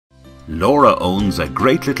Laura owns a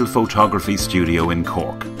great little photography studio in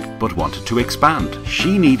Cork, but wanted to expand.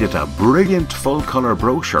 She needed a brilliant full-colour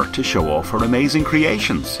brochure to show off her amazing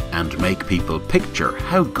creations and make people picture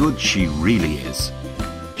how good she really is.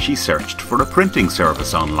 She searched for a printing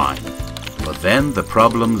service online, but then the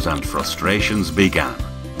problems and frustrations began.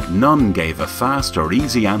 None gave a fast or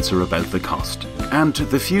easy answer about the cost, and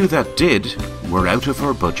the few that did were out of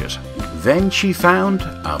her budget. Then she found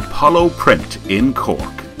Apollo Print in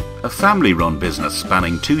Cork, a family-run business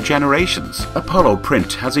spanning 2 generations. Apollo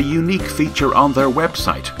Print has a unique feature on their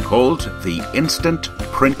website called the Instant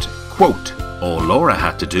Print Quote. All Laura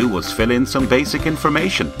had to do was fill in some basic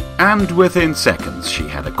information, and within seconds she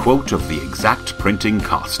had a quote of the exact printing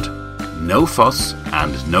cost. No fuss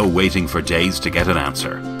and no waiting for days to get an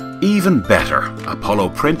answer. Even better, Apollo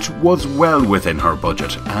Print was well within her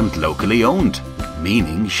budget and locally owned,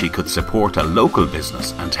 meaning she could support a local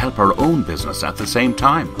business and help her own business at the same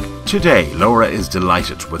time. Today, Laura is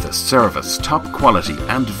delighted with the service, top quality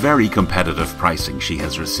and very competitive pricing she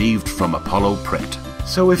has received from Apollo Print.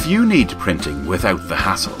 So if you need printing without the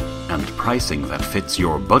hassle and pricing that fits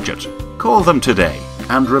your budget, call them today.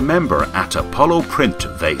 And remember, at Apollo Print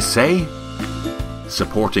they say,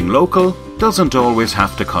 supporting local doesn't always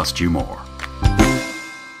have to cost you more.